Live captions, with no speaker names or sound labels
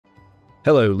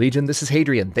Hello, Legion. This is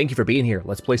Hadrian. Thank you for being here.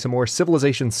 Let's play some more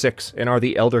Civilization 6 in our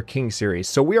The Elder King series.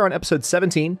 So we are on episode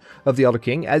 17 of The Elder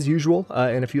King, as usual,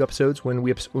 in a few episodes. When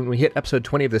we hit episode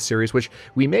 20 of this series, which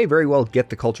we may very well get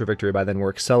the culture victory by then, we're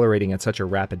accelerating at such a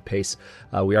rapid pace.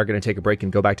 We are going to take a break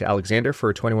and go back to Alexander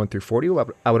for 21 through 40.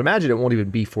 I would imagine it won't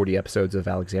even be 40 episodes of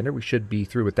Alexander. We should be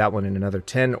through with that one in another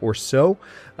 10 or so.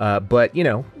 But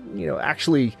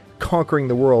actually conquering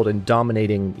the world and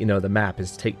dominating, the map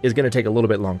is going to take a little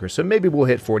bit longer. So maybe we'll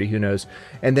hit 40, who knows.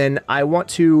 And then I want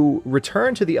to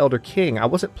return to the Elder King. I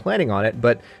wasn't planning on it,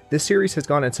 but this series has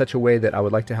gone in such a way that I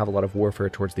would like to have a lot of warfare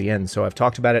towards the end. So I've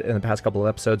talked about it in the past couple of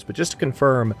episodes, but just to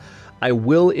confirm, I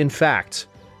will in fact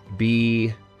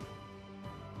be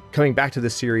coming back to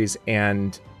this series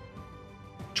and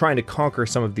trying to conquer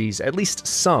some of these, at least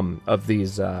some of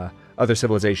these other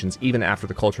civilizations, even after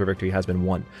the cultural victory has been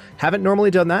won. Haven't normally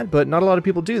done that, but not a lot of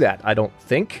people do that, I don't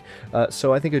think.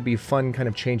 So I think it would be a fun kind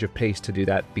of change of pace to do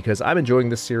that, because I'm enjoying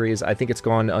this series. I think it's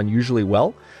gone unusually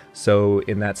well. So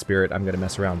in that spirit, I'm going to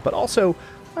mess around. But also,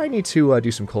 I need to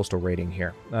do some coastal raiding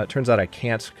here. It turns out I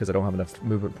can't, because I don't have enough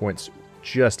movement points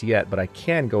just yet, but I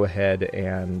can go ahead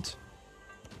and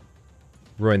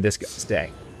ruin this guy's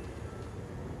day.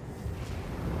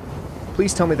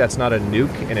 Please tell me that's not a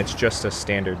nuke and it's just a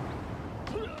standard.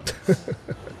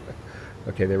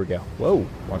 Okay, there we go. Whoa,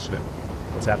 launched it.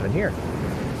 What's happening here?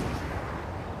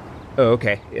 Oh,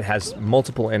 okay. It has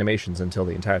multiple animations until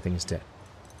the entire thing is dead.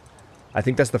 I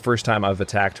think that's the first time I've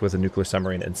attacked with a nuclear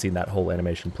submarine and seen that whole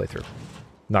animation play through.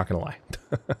 Not gonna lie.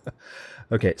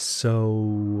 Okay,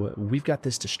 so we've got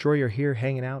this destroyer here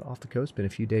hanging out off the coast. Been a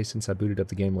few days since I booted up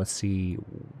the game. Let's see.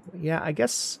 Yeah, I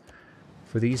guess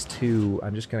for these two,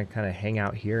 I'm just gonna kind of hang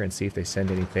out here and see if they send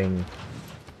anything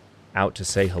out to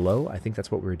say hello. I think that's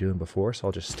what we were doing before, so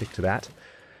I'll just stick to that.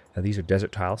 Now these are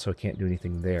desert tiles, so I can't do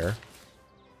anything there.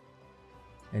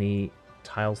 Any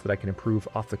tiles that I can improve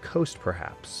off the coast,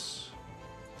 perhaps?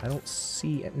 I don't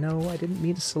see it. No, I didn't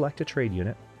mean to select a trade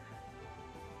unit.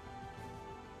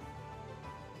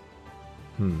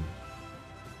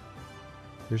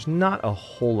 There's not a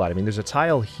whole lot. I mean, there's a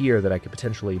tile here that I could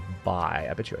potentially buy.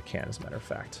 I bet you I can, as a matter of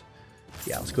fact.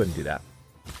 Yeah, let's go ahead and do that.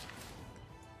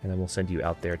 And then we'll send you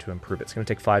out there to improve it. It's going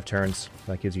to take 5 turns.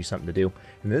 That gives you something to do.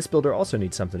 And this builder also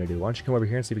needs something to do. Why don't you come over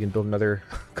here and see if we can build another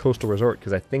coastal resort,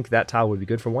 because I think that tile would be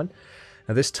good for one.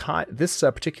 Now this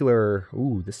particular...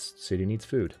 Ooh, this city needs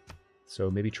food. So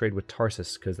maybe trade with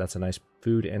Tarsus, because that's a nice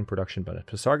food and production bonus.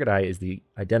 Pasargadae is the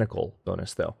identical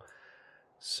bonus, though.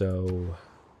 So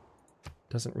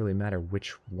doesn't really matter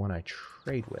which one I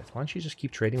trade with. Why don't you just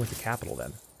keep trading with the capital,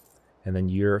 then? And then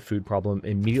your food problem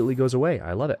immediately goes away.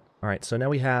 I love it. All right, so now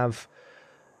we have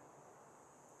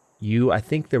you. I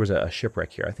think there was a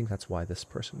shipwreck here. I think that's why this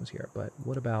person was here. But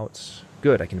what about...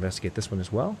 Good, I can investigate this one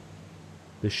as well.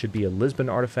 This should be a Lisbon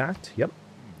artifact. Yep.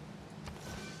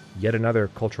 Yet another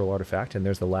cultural artifact, and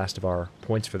there's the last of our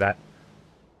points for that.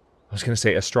 I was going to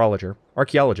say astrologer.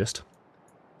 Archaeologist.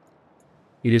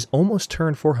 It is almost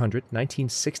turn 400,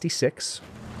 1966.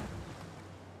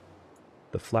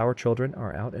 The flower children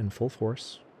are out in full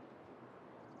force.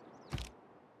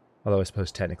 Although I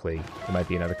suppose technically it might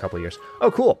be another couple of years. Oh,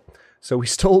 cool. So we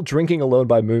stole Drinking Alone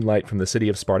by Moonlight from the city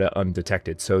of Sparta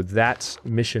undetected. So that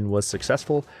mission was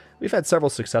successful. We've had several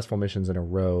successful missions in a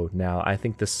row now. I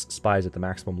think this spy is at the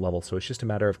maximum level, so it's just a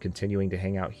matter of continuing to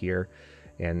hang out here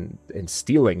and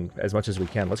stealing as much as we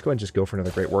can. Let's go ahead and just go for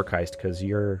another great work heist, because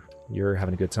you're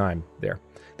having a good time there.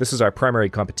 This is our primary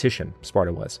competition,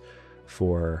 Sparta was,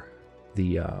 for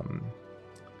the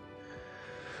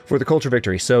culture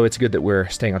victory, so it's good that we're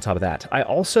staying on top of that.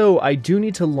 I do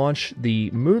need to launch the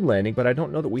moon landing, but I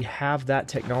don't know that we have that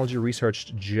technology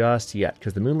researched just yet,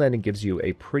 because the moon landing gives you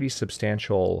a pretty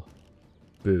substantial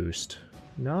boost.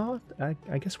 No,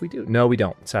 I guess we do. No, we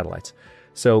don't. Satellites.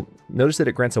 So notice that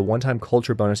it grants a one-time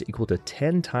culture bonus equal to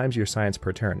 10 times your science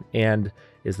per turn, and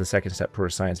is the second step for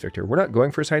a science victory. We're not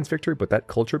going for a science victory, but that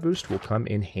culture boost will come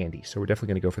in handy, so we're definitely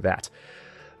going to go for that.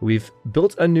 We've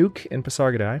built a nuke in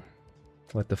Pasargadae.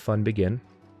 Let the fun begin.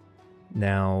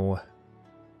 Now,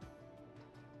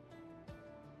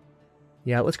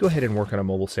 yeah, let's go ahead and work on a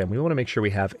mobile SAM. We want to make sure we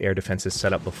have air defenses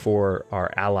set up before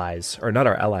our allies, or not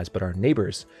our allies, but our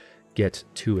neighbors get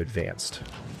too advanced.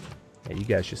 Yeah, you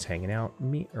guys just hang out.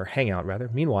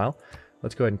 Meanwhile,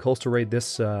 let's go ahead and coastal raid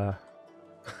this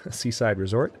seaside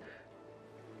resort.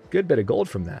 Good bit of gold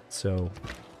from that, so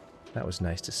that was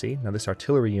nice to see. Now this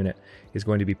artillery unit is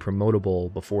going to be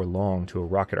promotable before long to a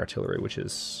rocket artillery, which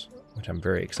I'm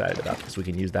very excited about, because we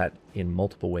can use that in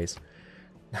multiple ways.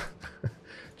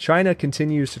 China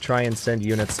continues to try and send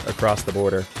units across the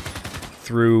border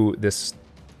through this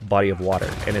body of water,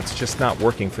 and it's just not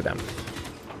working for them.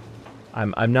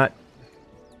 I'm not.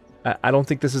 I don't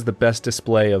think this is the best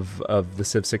display of the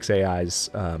Civ 6 AI's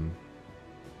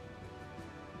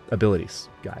abilities,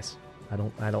 guys.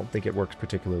 I don't think it works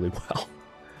particularly well. All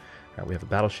right, we have a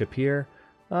battleship here.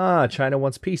 Ah, China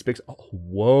wants peace. Oh,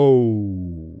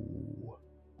 whoa.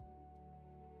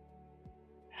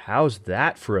 How's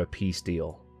that for a peace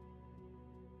deal?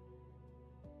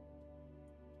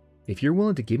 If you're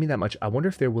willing to give me that much, I wonder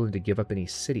if they're willing to give up any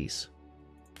cities.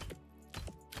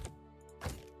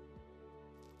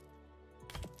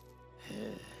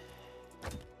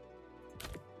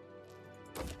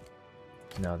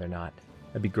 No, they're not.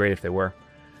 That'd be great if they were.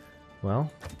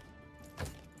 Well.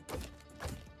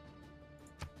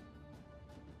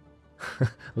 I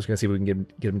was going to see if we can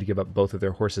get them to give up both of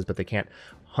their horses, but they can't.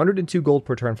 102 gold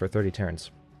per turn for 30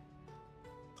 turns.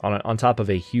 On top of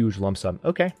a huge lump sum.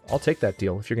 Okay, I'll take that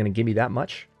deal. If you're going to give me that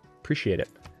much, appreciate it.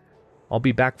 I'll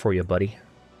be back for you, buddy.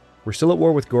 We're still at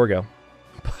war with Gorgo,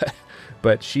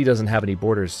 but she doesn't have any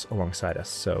borders alongside us,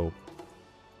 so...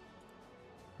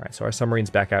 Alright, so our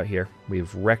submarine's back out here.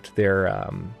 We've wrecked their...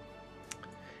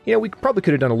 You know, we probably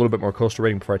could have done a little bit more coastal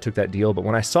raiding before I took that deal, but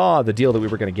when I saw the deal that we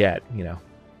were going to get, you know,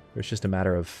 it was just a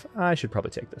matter of, I should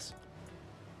probably take this.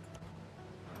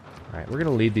 Alright, we're going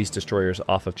to lead these destroyers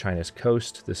off of China's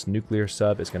coast. This nuclear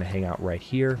sub is going to hang out right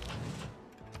here.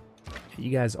 You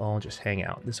guys all just hang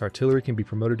out. This artillery can be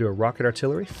promoted to a rocket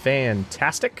artillery.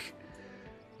 Fantastic!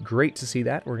 Great to see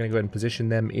that. We're going to go ahead and position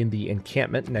them in the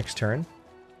encampment next turn.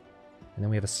 And then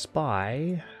we have a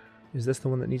spy. Is this the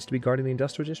one that needs to be guarding the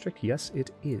industrial district? Yes,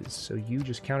 it is. So you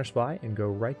just counter spy and go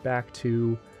right back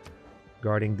to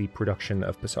guarding the production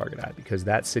of Pasargadae, because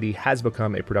that city has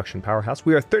become a production powerhouse.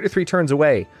 We are 33 turns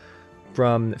away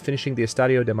from finishing the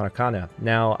Estadio de Maracana.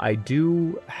 Now, I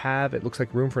do have, it looks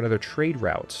like, room for another trade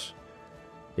route.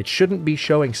 It shouldn't be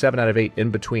showing 7 out of 8 in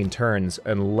between turns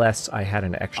unless I had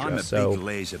an extra. I'm a big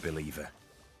laser believer.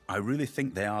 I really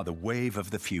think they are the wave of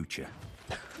the future.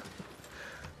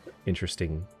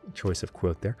 Interesting choice of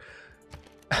quote there.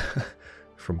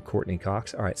 From Courtney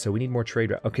Cox. All right, so we need more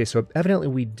trade. Okay, so evidently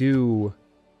we do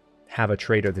have a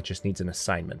trader that just needs an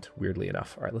assignment, weirdly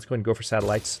enough. All right, let's go ahead and go for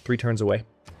satellites. 3 turns away.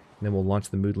 And then we'll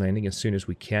launch the mood landing as soon as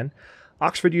we can.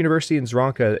 Oxford University in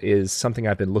Zronka is something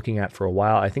I've been looking at for a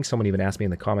while. I think someone even asked me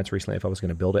in the comments recently if I was going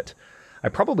to build it. I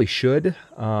probably should.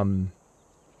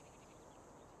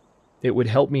 It would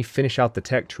help me finish out the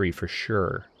tech tree for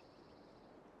sure.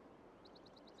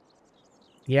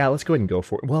 Yeah, let's go ahead and go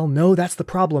for it. Well, no, that's the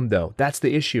problem, though. That's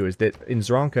the issue, is that in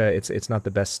Zronka, it's not the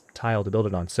best tile to build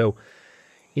it on. So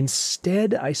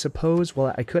instead, I suppose,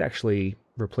 well, I could actually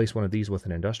replace one of these with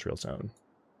an industrial zone.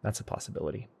 That's a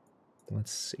possibility.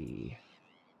 Let's see.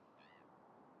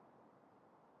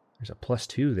 There's a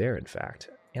 +2 there, in fact.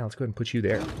 Yeah, let's go ahead and put you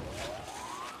there.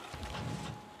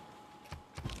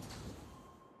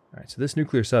 All right, so this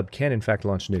nuclear sub can, in fact,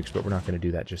 launch nukes, but we're not going to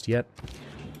do that just yet.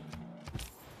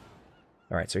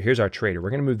 All right, so here's our trader.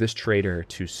 We're going to move this trader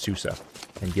to Susa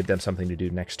and give them something to do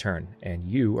next turn. And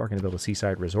you are going to build a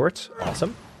seaside resort.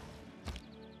 Awesome.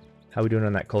 How are we doing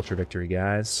on that culture victory,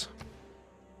 guys?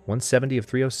 170 of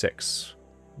 306.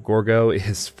 Gorgo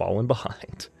is falling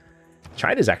behind.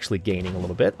 China's actually gaining a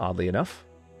little bit, oddly enough.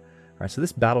 All right, so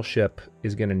this battleship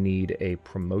is going to need a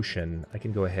promotion. I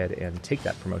can go ahead and take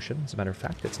that promotion. As a matter of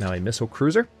fact, it's now a missile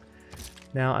cruiser.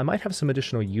 Now, I might have some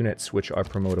additional units which are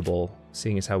promotable,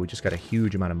 seeing as how we just got a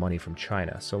huge amount of money from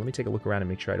China. So let me take a look around and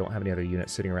make sure I don't have any other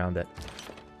units sitting around that...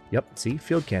 Yep, see?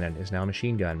 Field cannon is now a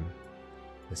machine gun.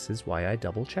 This is why I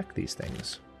double-check these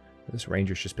things. This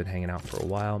ranger's just been hanging out for a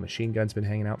while. Machine gun's been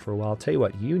hanging out for a while. I'll tell you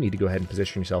what, you need to go ahead and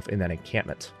position yourself in that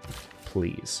encampment,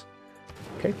 please.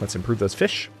 Okay, let's improve those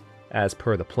fish as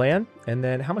per the plan. And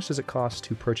then how much does it cost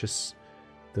to purchase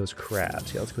those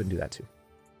crabs? Yeah, let's go ahead and do that too.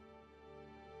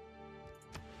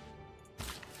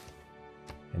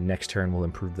 And next turn, we'll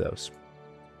improve those.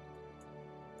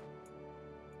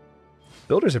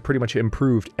 Builders have pretty much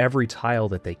improved every tile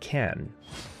that they can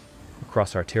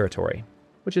across our territory,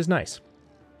 which is nice.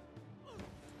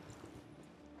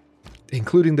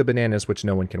 Including the bananas, which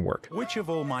no one can work. Which of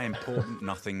all my important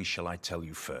nothings shall I tell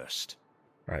you first?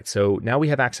 All right, so now we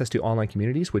have access to online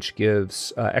communities, which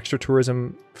gives extra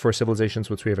tourism for civilizations,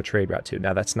 which we have a trade route to.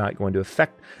 Now, that's not going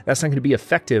to be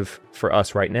effective for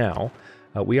us right now.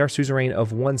 We are suzerain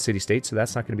of 1 city-state, so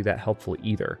that's not going to be that helpful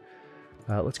either.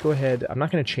 Let's go ahead. I'm not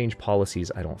going to change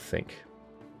policies, I don't think.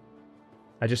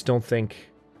 I just don't think...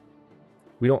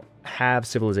 We don't have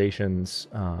civilizations...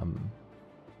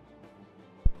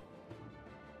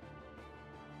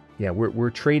 Yeah, we're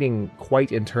trading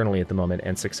quite internally at the moment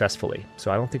and successfully,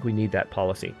 so I don't think we need that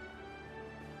policy.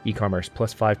 E-commerce,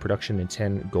 +5 production and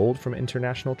 10 gold from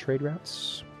international trade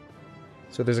routes.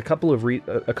 So there's a couple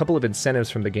of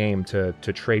incentives from the game to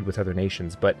trade with other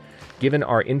nations, but given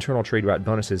our internal trade route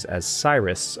bonuses as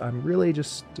Cyrus, I'm really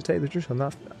just, to tell you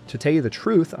the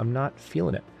truth, I'm not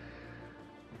feeling it.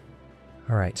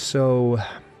 All right, so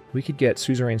we could get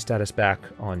suzerain status back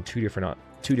on two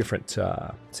different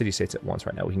city-states at once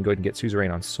right now. We can go ahead and get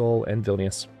suzerain on Seoul and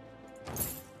Vilnius.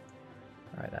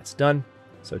 All right, that's done.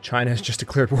 So China has just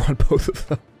declared war on both of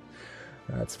them.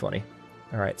 That's funny.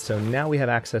 All right, so now we have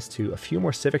access to a few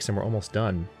more civics and we're almost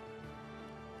done.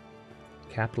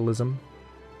 Capitalism.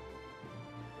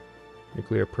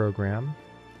 Nuclear program.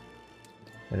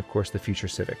 And of course the future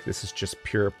civic. This is just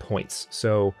pure points.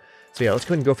 So yeah, let's go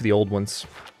ahead and go for the old ones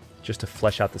just to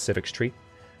flesh out the civics tree.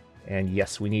 And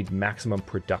yes, we need maximum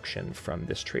production from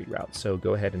this trade route. So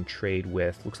go ahead and trade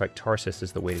with, looks like Tarsus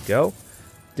is the way to go.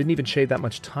 Didn't even shave that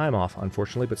much time off,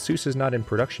 unfortunately, but Seuss is not in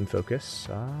production focus.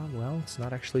 Well, it's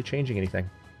not actually changing anything.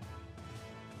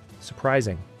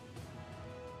 Surprising.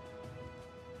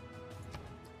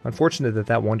 Unfortunate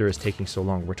that wonder is taking so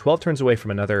long. We're 12 turns away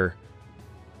from another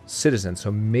citizen, so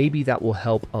maybe that will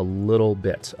help a little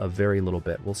bit, a very little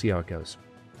bit. We'll see how it goes.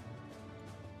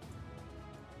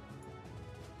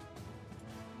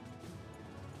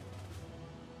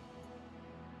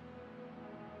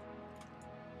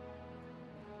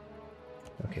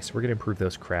 Okay, so we're going to improve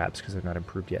those crabs because they're not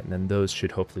improved yet, and then those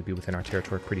should hopefully be within our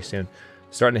territory pretty soon.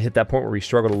 Starting to hit that point where we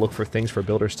struggle to look for things for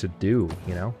builders to do,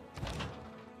 you know?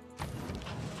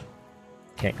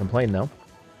 Can't complain, though.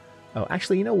 Oh,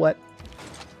 actually, you know what?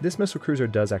 This missile cruiser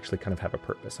does actually kind of have a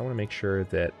purpose. I want to make sure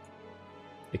that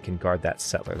it can guard that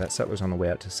settler. That settler's on the way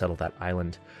out to settle that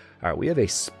island. All right, we have a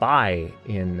spy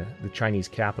in the Chinese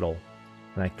capital,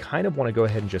 and I kind of want to go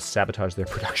ahead and just sabotage their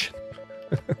production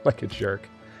like a jerk.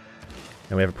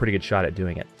 And we have a pretty good shot at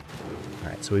doing it. All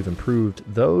right, so we've improved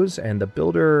those, and the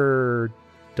builder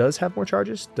does have more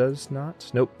charges? Does not?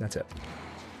 Nope, that's it.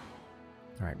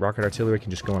 All right, rocket artillery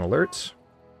can just go on alert.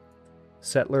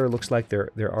 Settler, looks like there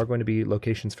are going to be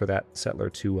locations for that settler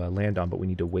to land on, but we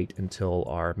need to wait until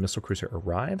our missile cruiser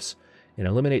arrives and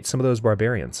eliminate some of those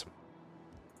barbarians.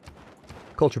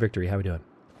 Culture victory, how are we doing?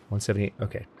 178,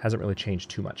 okay, hasn't really changed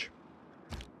too much.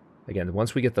 Again,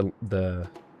 once we get the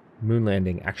moon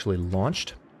landing actually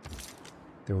launched,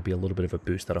 there will be a little bit of a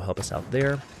boost that'll help us out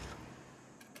there.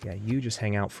 Yeah, you just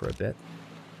hang out for a bit.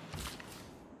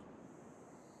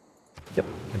 Yep,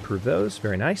 improve those,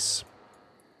 very nice.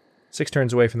 6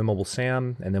 turns away from the mobile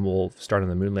SAM, and then we'll start on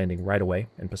the moon landing right away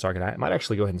in Pasargadae. I might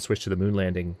actually go ahead and switch to the moon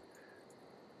landing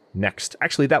next.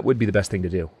 Actually, that would be the best thing to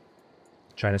do.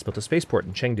 China's built a spaceport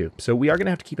in Chengdu, so we are going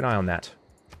to have to keep an eye on that.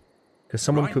 Because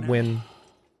someone could win.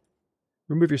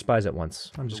 Remove your spies at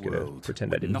once. I'm just going to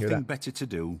pretend I didn't hear that. Nothing better to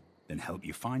do than help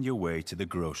you find your way to the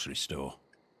grocery store.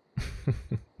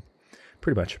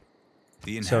 Pretty much.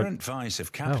 The inherent vice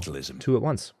of capitalism 2 at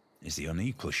once. Is the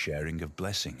unequal sharing of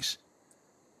blessings.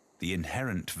 The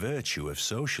inherent virtue of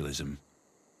socialism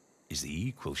is the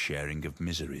equal sharing of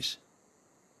miseries.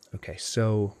 Okay,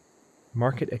 so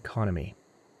market economy.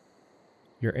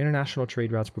 Your international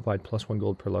trade routes provide +1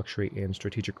 gold per luxury and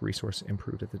strategic resource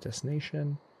improved at the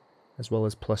destination, as well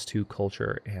as +2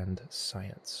 culture and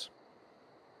science.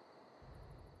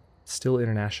 Still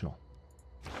international.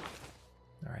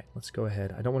 All right, let's go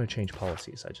ahead. I don't want to change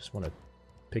policies. I just want to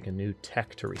pick a new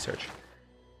tech to research.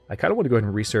 I kind of want to go ahead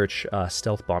and research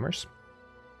stealth bombers.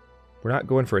 We're not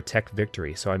going for a tech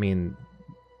victory, so I mean,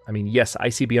 yes,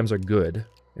 ICBMs are good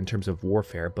in terms of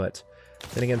warfare, but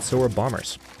then again, so are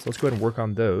bombers. So let's go ahead and work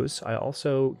on those. I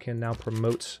also can now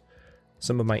promote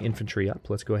some of my infantry up.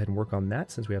 Let's go ahead and work on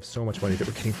that since we have so much money that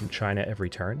we're getting from China every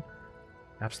turn.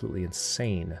 Absolutely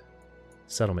insane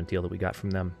settlement deal that we got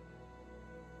from them.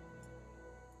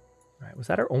 All right, was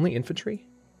that our only infantry?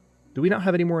 Do we not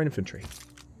have any more infantry?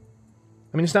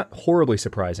 I mean, it's not horribly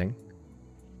surprising.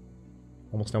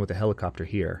 Almost done with the helicopter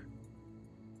here.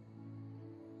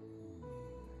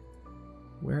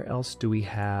 Where else do we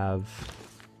have...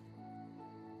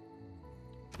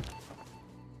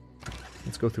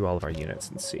 Let's go through all of our units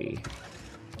and see.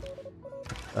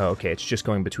 Oh, okay, it's just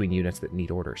going between units that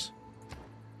need orders.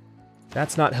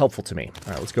 That's not helpful to me.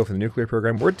 All right, let's go for the nuclear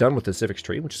program. We're done with the civics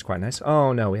tree, which is quite nice.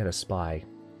 Oh, no, we had a spy.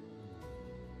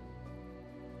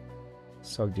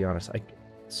 Sogdianus.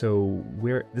 So,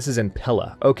 where... This is in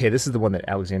Pella. Okay, this is the one that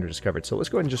Alexander discovered. So let's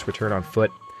go ahead and just return on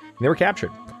foot. And they were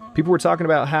captured. People were talking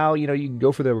about how, you know, you can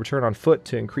go for the return on foot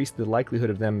to increase the likelihood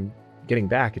of them getting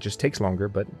back. It just takes longer,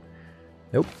 but...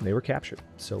 Nope, they were captured.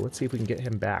 So let's see if we can get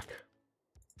him back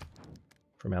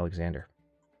from Alexander.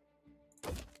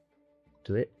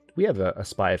 We have a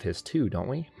spy of his too, don't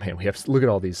we? Man, we have, look at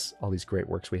all these great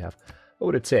works we have. What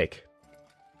would it take?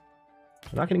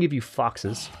 I'm not going to give you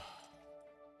foxes.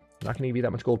 I'm not going to give you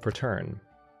that much gold per turn.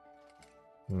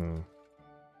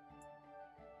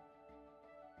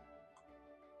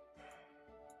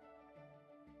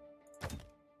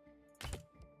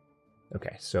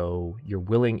 Okay, so you're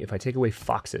willing, if I take away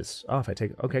foxes. Oh, if I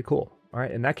take, okay, cool. All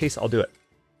right, in that case, I'll do it.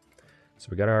 So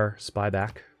we got our spy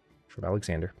back from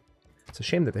Alexander. It's a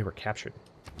shame that they were captured.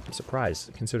 I'm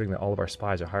surprised, considering that all of our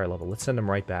spies are higher level. Let's send them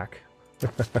right back.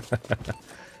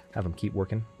 Have them keep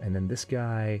working. And then this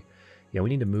guy, yeah, we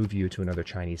need to move you to another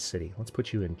Chinese city. Let's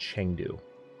put you in Chengdu.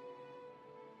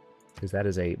 Because that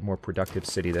is a more productive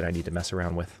city that I need to mess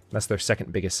around with. That's their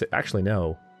second biggest city. Actually,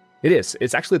 no. It is.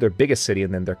 It's actually their biggest city,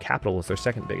 and then their capital is their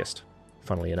second biggest,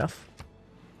 funnily enough.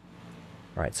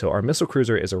 All right, so our missile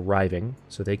cruiser is arriving,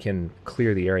 so they can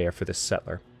clear the area for this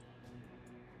settler.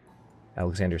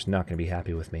 Alexander's not going to be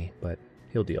happy with me, but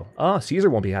he'll deal. Ah, Caesar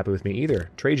won't be happy with me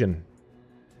either. Trajan.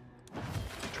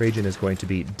 Trajan is going to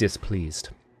be displeased.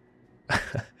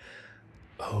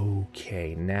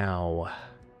 Okay, now...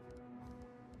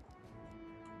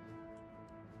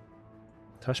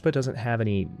 Tushpa doesn't have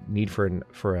any need for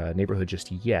a neighborhood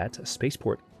just yet. A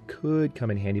spaceport could come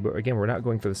in handy, but again, we're not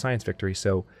going for the science victory,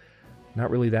 so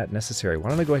not really that necessary. Why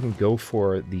don't I go ahead and go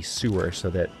for the sewer so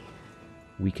that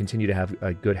we continue to have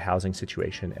a good housing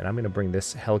situation, and I'm going to bring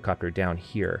this helicopter down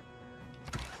here.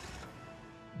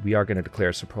 We are going to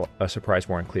declare a surprise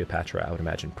war on Cleopatra, I would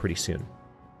imagine, pretty soon.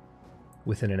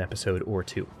 Within an episode or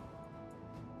two.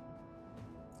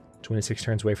 26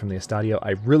 turns away from the Estadio.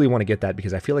 I really want to get that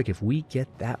because I feel like if we get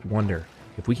that wonder,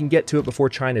 if we can get to it before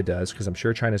China does, because I'm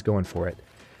sure China's going for it,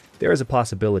 there is a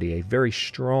possibility, a very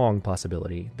strong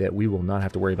possibility, that we will not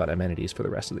have to worry about amenities for the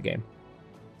rest of the game.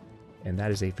 And that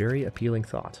is a very appealing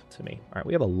thought to me. All right,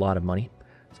 we have a lot of money,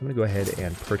 so I'm going to go ahead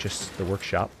and purchase the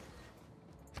workshop.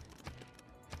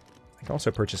 I can also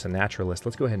purchase a naturalist.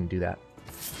 Let's go ahead and do that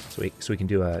so we can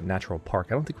do a natural park.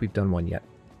 I don't think we've done one yet.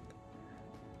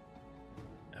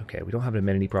 Okay, we don't have an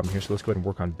amenity problem here, so let's go ahead and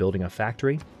work on building a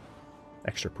factory.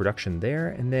 Extra production there.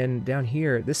 And then down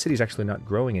here, this city's actually not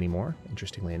growing anymore,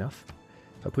 interestingly enough.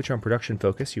 If I put you on production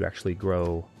focus, you actually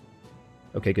grow...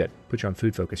 Okay, good. Put you on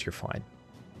food focus, you're fine.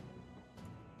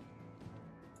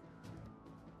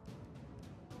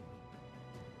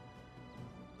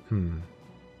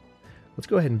 Let's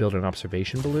go ahead and build an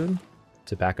observation balloon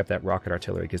to back up that rocket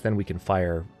artillery, because then we can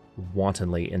fire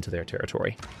wantonly into their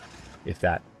territory, if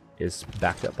that is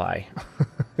backed up by...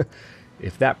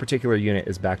 if that particular unit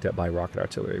is backed up by rocket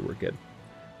artillery, we're good.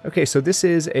 Okay, so this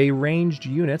is a ranged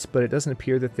unit, but it doesn't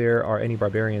appear that there are any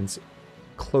barbarians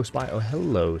close by. Oh,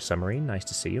 hello, submarine. Nice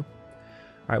to see you.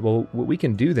 All right, well, what we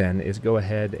can do then is go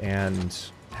ahead and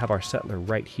have our settler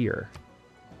right here.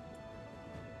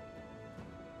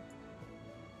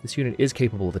 This unit is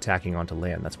capable of attacking onto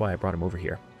land. That's why I brought him over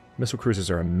here. Missile cruisers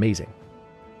are amazing.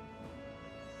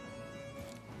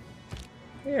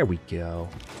 There we go.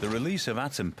 The release of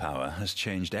atom power has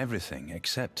changed everything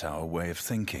except our way of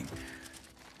thinking.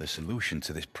 The solution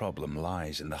to this problem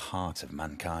lies in the heart of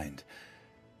mankind.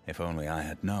 If only I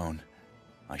had known,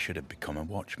 I should have become a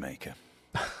watchmaker.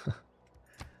 All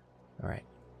right.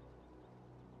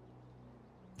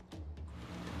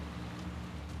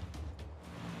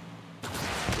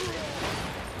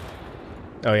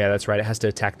 Oh yeah, that's right. It has to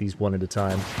attack these one at a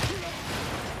time.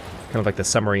 Kind of like the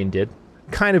submarine did.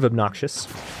 Kind of obnoxious.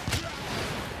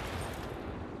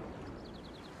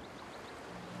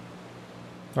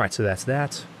 Alright, so that's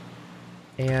that.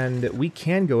 And we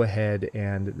can go ahead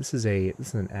and... This is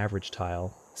an average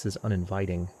tile. This is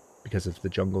uninviting because of the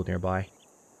jungle nearby.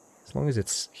 As long as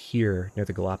it's here near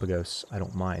the Galapagos, I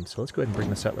don't mind. So let's go ahead and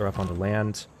bring the settler up onto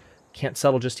land. Can't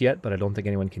settle just yet, but I don't think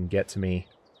anyone can get to me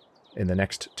in the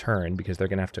next turn, because they're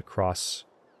going to have to cross,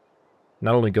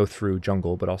 not only go through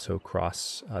jungle, but also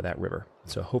cross that river.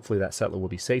 So hopefully that settler will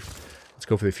be safe. Let's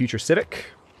go for the future civic.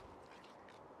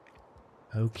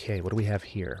 Okay, what do we have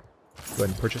here? Go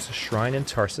ahead and purchase a shrine in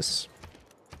Tarsus.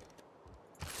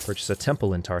 Purchase a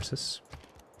temple in Tarsus.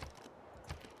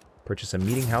 Purchase a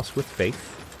meeting house with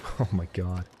faith. Oh my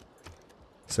god.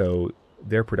 So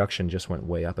their production just went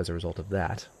way up as a result of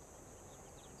that.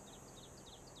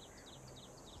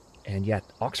 And yet,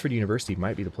 Oxford University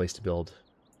might be the place to build,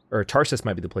 or Tarsus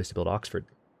might be the place to build Oxford.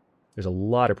 There's a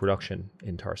lot of production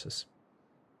in Tarsus.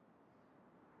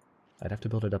 I'd have to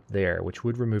build it up there, which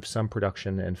would remove some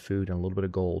production and food and a little bit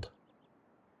of gold.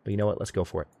 But you know what? Let's go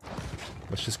for it.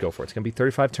 Let's just go for it. It's going to be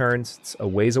 35 turns. It's a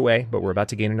ways away, but we're about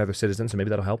to gain another citizen, so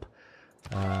maybe that'll help.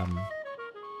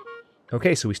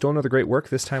 Okay, so we stole another great work.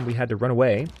 This time we had to run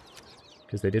away,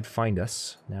 because they did find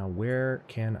us. Now, where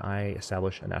can I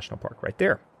establish a national park? Right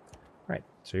there. Right,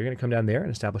 so you're going to come down there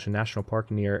and establish a national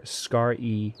park near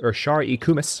Shar-e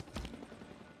Kumis.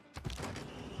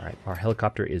 All right, our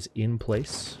helicopter is in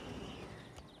place.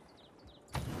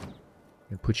 Going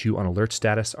to put you on alert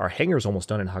status. Our hangar is almost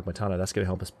done in Hagmatana. That's going to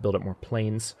help us build up more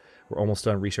planes. We're almost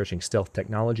done researching stealth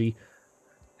technology.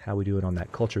 How we do it on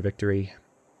that culture victory.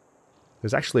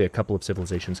 There's actually a couple of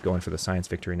civilizations going for the science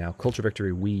victory now. Culture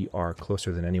victory, we are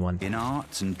closer than anyone. In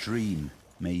art and dream,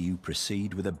 may you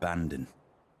proceed with abandon.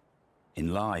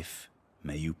 In life,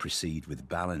 may you proceed with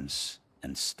balance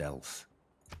and stealth.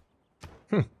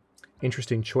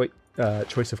 Interesting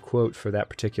choice of quote for that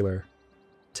particular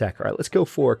tech. All right, let's go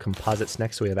for composites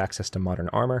next so we have access to modern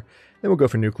armor. Then we'll go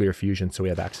for nuclear fusion so we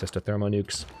have access to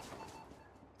thermonukes.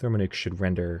 Thermonukes should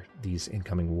render these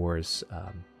incoming wars,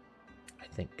 I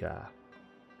think,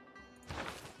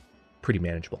 pretty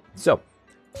manageable. So,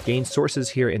 gain sources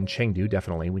here in Chengdu,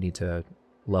 definitely. We need to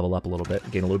level up a little bit,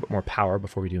 gain a little bit more power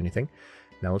before we do anything.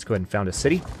 Now let's go ahead and found a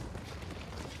city.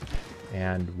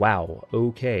 And wow,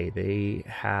 okay, they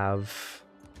have...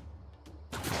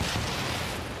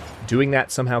 Doing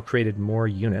that somehow created more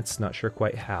units, not sure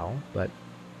quite how, but...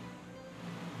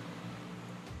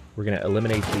 We're going to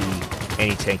eliminate the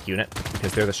anti-tank unit,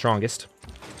 because they're the strongest.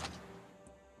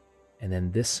 And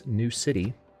then this new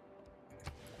city...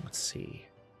 Let's see.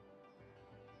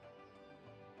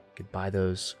 Could buy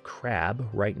those crab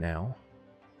right now.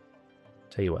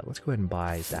 Tell you what, let's go ahead and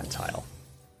buy that tile.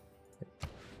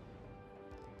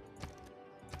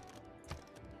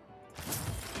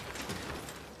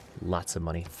 Lots of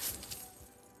money.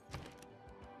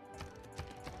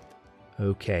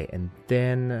 Okay, and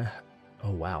then...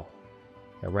 Oh, wow.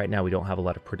 Now, right now, we don't have a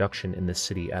lot of production in this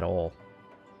city at all.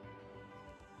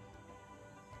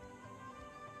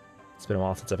 It's been a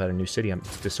while since I've had a new city.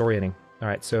 It's disorienting. All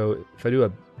right, so if I do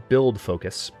a build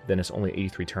focus, then it's only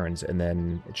 83 turns, and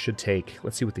then it should take...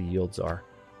 Let's see what the yields are.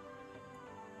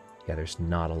 Yeah, there's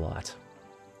not a lot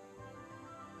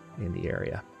in the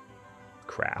area.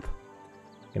 Crap.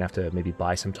 Gonna have to maybe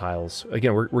buy some tiles.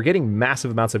 Again, we're getting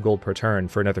massive amounts of gold per turn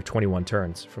for another 21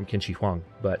 turns from Qin Shi Huang,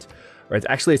 but... Or it's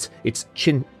actually, it's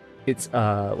Qin... It's,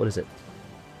 what is it?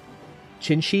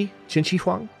 Qin Shi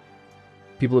Huang?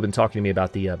 People have been talking to me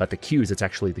about the Q's. It's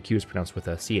actually, the Q is pronounced with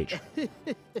a CH.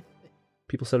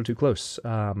 People settled too close.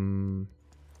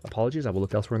 Apologies, I will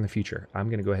look elsewhere in the future. I'm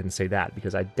going to go ahead and say that,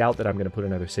 because I doubt that I'm going to put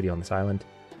another city on this island.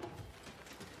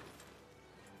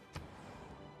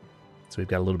 So we've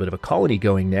got a little bit of a colony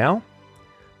going now.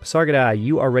 Pasargada,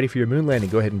 you are ready for your moon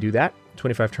landing. Go ahead and do that.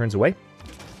 25 turns away.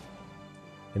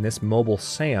 And this mobile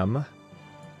Sam...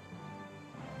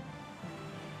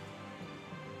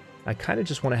 I kind of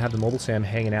just want to have the mobile Sam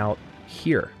hanging out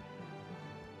here.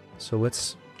 So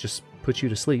let's just put you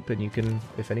to sleep, and you can,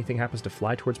 if anything happens to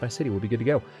fly towards my city, we'll be good to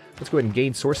go. Let's go ahead and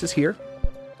gain sources here.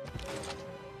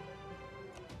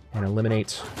 And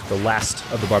eliminate the last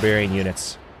of the barbarian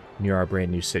units near our brand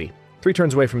new city. 3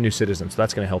 turns away from new citizens, so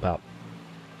that's going to help out.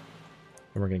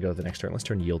 And we're going to go to the next turn. Let's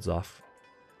turn yields off.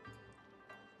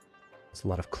 There's a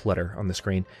lot of clutter on the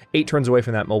screen. 8 turns away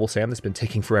from that mobile Sam that's been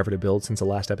taking forever to build since the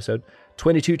last episode.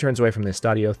 22 turns away from the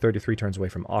Estadio. 33 turns away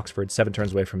from Oxford. 7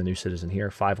 turns away from a new citizen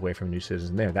here. 5 away from a new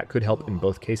citizen there. That could help in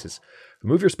both cases.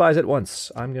 Remove your spies at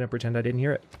once. I'm going to pretend I didn't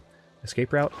hear it.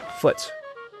 Escape route. Foot.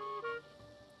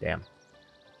 Damn.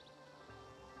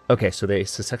 Okay, so they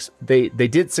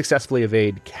did successfully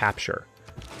evade capture.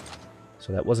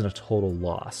 So that wasn't a total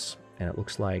loss. And it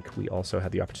looks like we also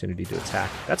had the opportunity to attack.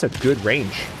 That's a good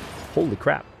range. Holy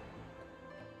crap.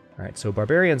 Alright, so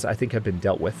barbarians, I think, have been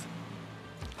dealt with.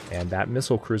 And that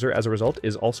missile cruiser, as a result,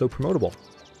 is also promotable.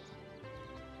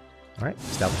 Alright,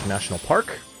 establish a national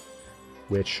park,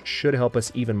 which should help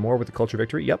us even more with the culture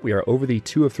victory. Yep, we are over the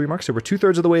 2 of 3 mark, so we're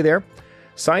 2/3 of the way there.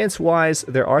 Science-wise,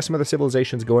 there are some other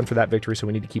civilizations going for that victory, so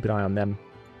we need to keep an eye on them.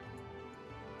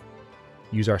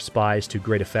 Use our spies to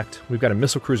great effect. We've got a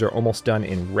missile cruiser almost done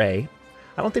in Ray.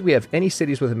 I don't think we have any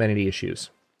cities with amenity issues.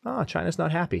 Ah, China's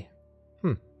not happy.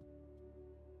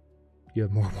 You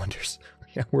have more wonders.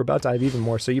 Yeah, we're about to have even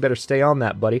more, so you better stay on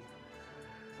that, buddy.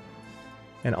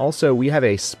 And also, we have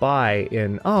a spy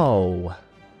in... Oh!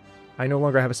 I no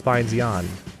longer have a spy in Xi'an.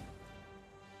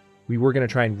 We were going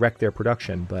to try and wreck their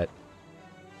production, but...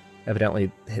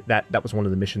 Evidently, that was one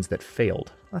of the missions that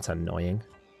failed. That's annoying.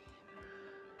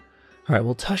 Alright,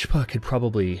 well, Tushpa could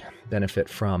probably benefit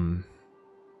from...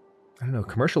 I don't know,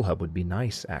 commercial hub would be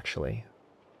nice, actually.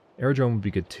 Aerodrome would be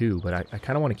good too, but I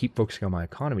kind of want to keep focusing on my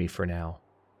economy for now.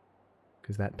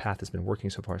 Because that path has been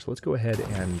working so far. So let's go ahead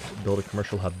and build a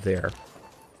commercial hub there.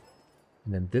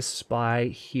 And then this spy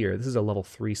here, this is a level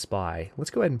 3 spy. Let's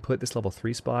go ahead and put this level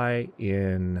 3 spy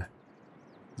in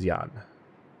Xi'an.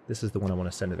 This is the one I want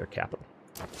to send to their capital.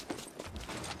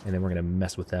 And then we're going to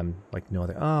mess with them like no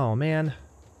other. Oh, man.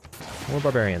 More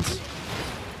barbarians.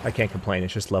 I can't complain.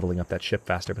 It's just leveling up that ship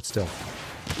faster, but still.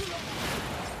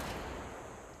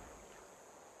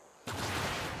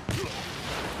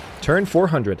 Turn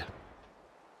 400.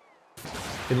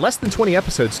 In less than 20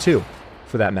 episodes, too,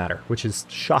 for that matter, which is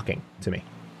shocking to me.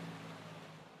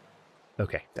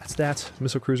 Okay, that's that.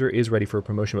 Missile Cruiser is ready for a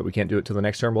promotion, but we can't do it till the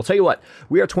next turn. We'll tell you what,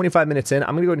 we are 25 minutes in. I'm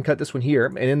going to go ahead and cut this one here.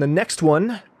 And in the next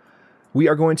one, we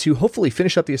are going to hopefully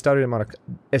finish up the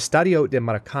Estadio de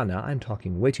Maracana. I'm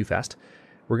talking way too fast.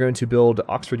 We're going to build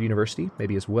Oxford University,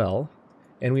 maybe as well.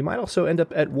 And we might also end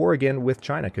up at war again with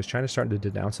China, because China's starting to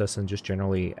denounce us and just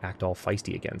generally act all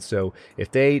feisty again. So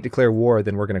if they declare war,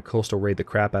 then we're going to coastal raid the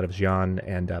crap out of Xi'an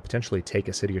and potentially take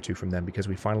a city or two from them, because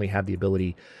we finally have the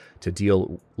ability to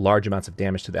deal large amounts of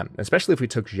damage to them. Especially if we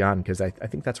took Xi'an, because I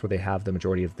think that's where they have the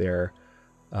majority of their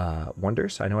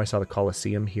wonders. I know I saw the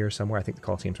Colosseum here somewhere. I think the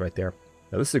Colosseum's right there.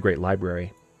 Now, this is a great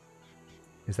library.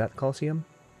 Is that the Colosseum?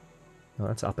 No,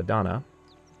 that's Apadana.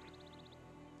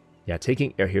 Yeah,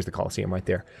 here's the Colosseum right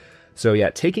there. So yeah,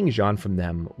 taking Xi'an from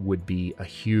them would be a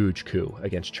huge coup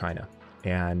against China.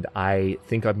 And I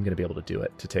think I'm going to be able to do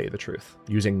it, to tell you the truth.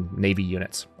 Using Navy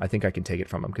units. I think I can take it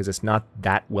from them, because it's not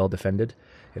that well defended.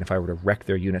 And if I were to wreck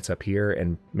their units up here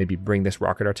and maybe bring this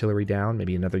rocket artillery down,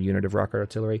 maybe another unit of rocket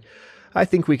artillery, I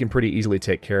think we can pretty easily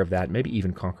take care of that, maybe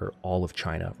even conquer all of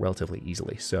China relatively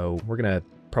easily. So we're going to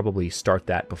probably start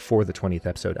that before the 20th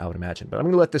episode, I would imagine. But I'm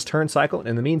going to let this turn cycle. And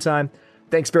in the meantime,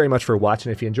 thanks very much for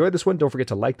watching. If you enjoyed this one, don't forget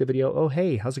to like the video. Oh,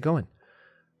 hey, how's it going?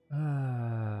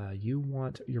 You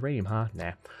want uranium, huh?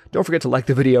 Nah. Don't forget to like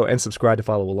the video and subscribe to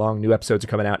follow along. New episodes are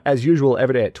coming out, as usual,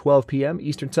 every day at 12 p.m.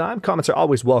 Eastern Time. Comments are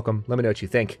always welcome. Let me know what you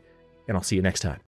think, and I'll see you next time.